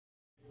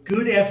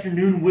Good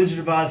afternoon, Wizard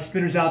of Oz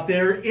spinners out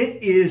there.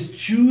 It is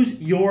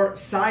Choose Your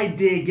Side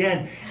Day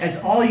again.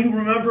 As all you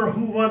remember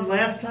who won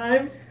last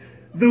time?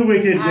 The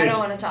Wicked Witch. I don't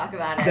want to talk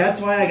about it. That's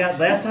why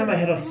last time I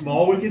had a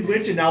small Wicked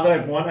Witch, and now that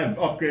I've won, I've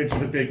upgraded to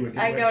the big Wicked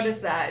Witch. I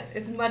noticed that.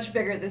 It's much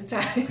bigger this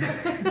time.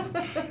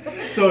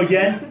 So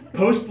again,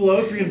 post below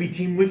if you're going to be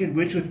Team Wicked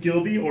Witch with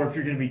Gilby, or if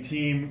you're going to be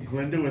Team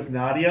Glinda with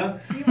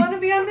Nadia. You want to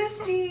be on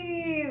this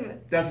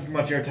team. That's as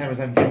much airtime as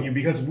I'm giving you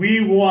because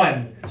we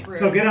won. True.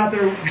 So get out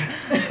there.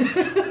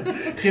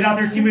 Get out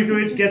there, Team Wicked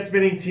Witch, get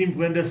spinning, Team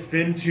Glinda,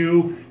 spin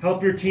 2.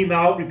 Help your team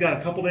out. We've got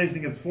a couple days, I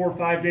think it's 4 or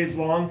 5 days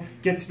long.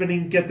 Get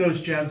spinning, get those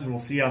gems, and we'll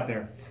see you out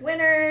there.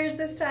 Winners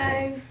this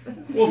time.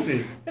 We'll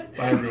see. Bye,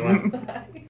 everyone. Bye.